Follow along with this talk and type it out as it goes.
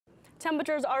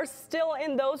Temperatures are still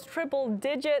in those triple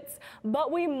digits,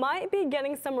 but we might be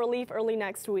getting some relief early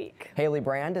next week. Haley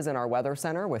Brand is in our weather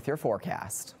center with your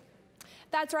forecast.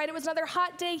 That's right. It was another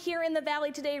hot day here in the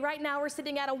valley today. Right now we're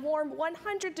sitting at a warm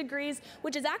 100 degrees,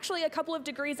 which is actually a couple of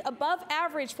degrees above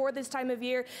average for this time of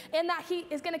year. And that heat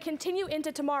is going to continue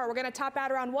into tomorrow. We're going to top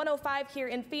out around 105 here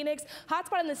in Phoenix. Hot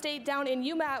spot in the state down in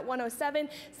Yuma at 107,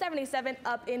 77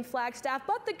 up in Flagstaff.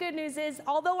 But the good news is,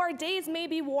 although our days may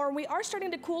be warm, we are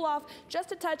starting to cool off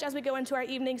just a touch as we go into our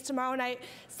evenings tomorrow night.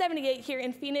 78 here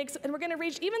in Phoenix, and we're going to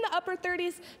reach even the upper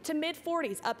 30s to mid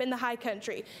 40s up in the high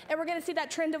country. And we're going to see that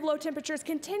trend of low temperatures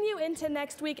continue into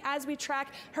next week as we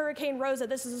track Hurricane Rosa.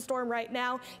 This is a storm right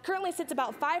now. Currently sits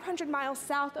about 500 miles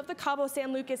south of the Cabo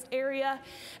San Lucas area,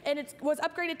 and it was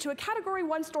upgraded to a Category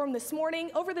 1 storm this morning.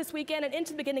 Over this weekend and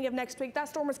into the beginning of next week, that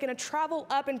storm is going to travel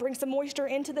up and bring some moisture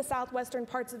into the southwestern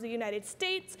parts of the United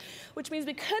States, which means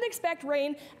we could expect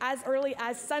rain as early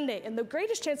as Sunday. And the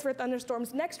greatest chance for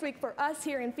thunderstorms next week for us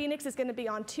here in Phoenix is going to be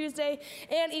on Tuesday.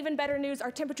 And even better news,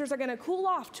 our temperatures are going to cool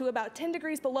off to about 10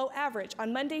 degrees below average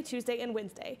on Monday, Tuesday, and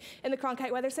Wednesday. In the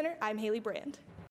Cronkite Weather Center, I'm Haley Brand.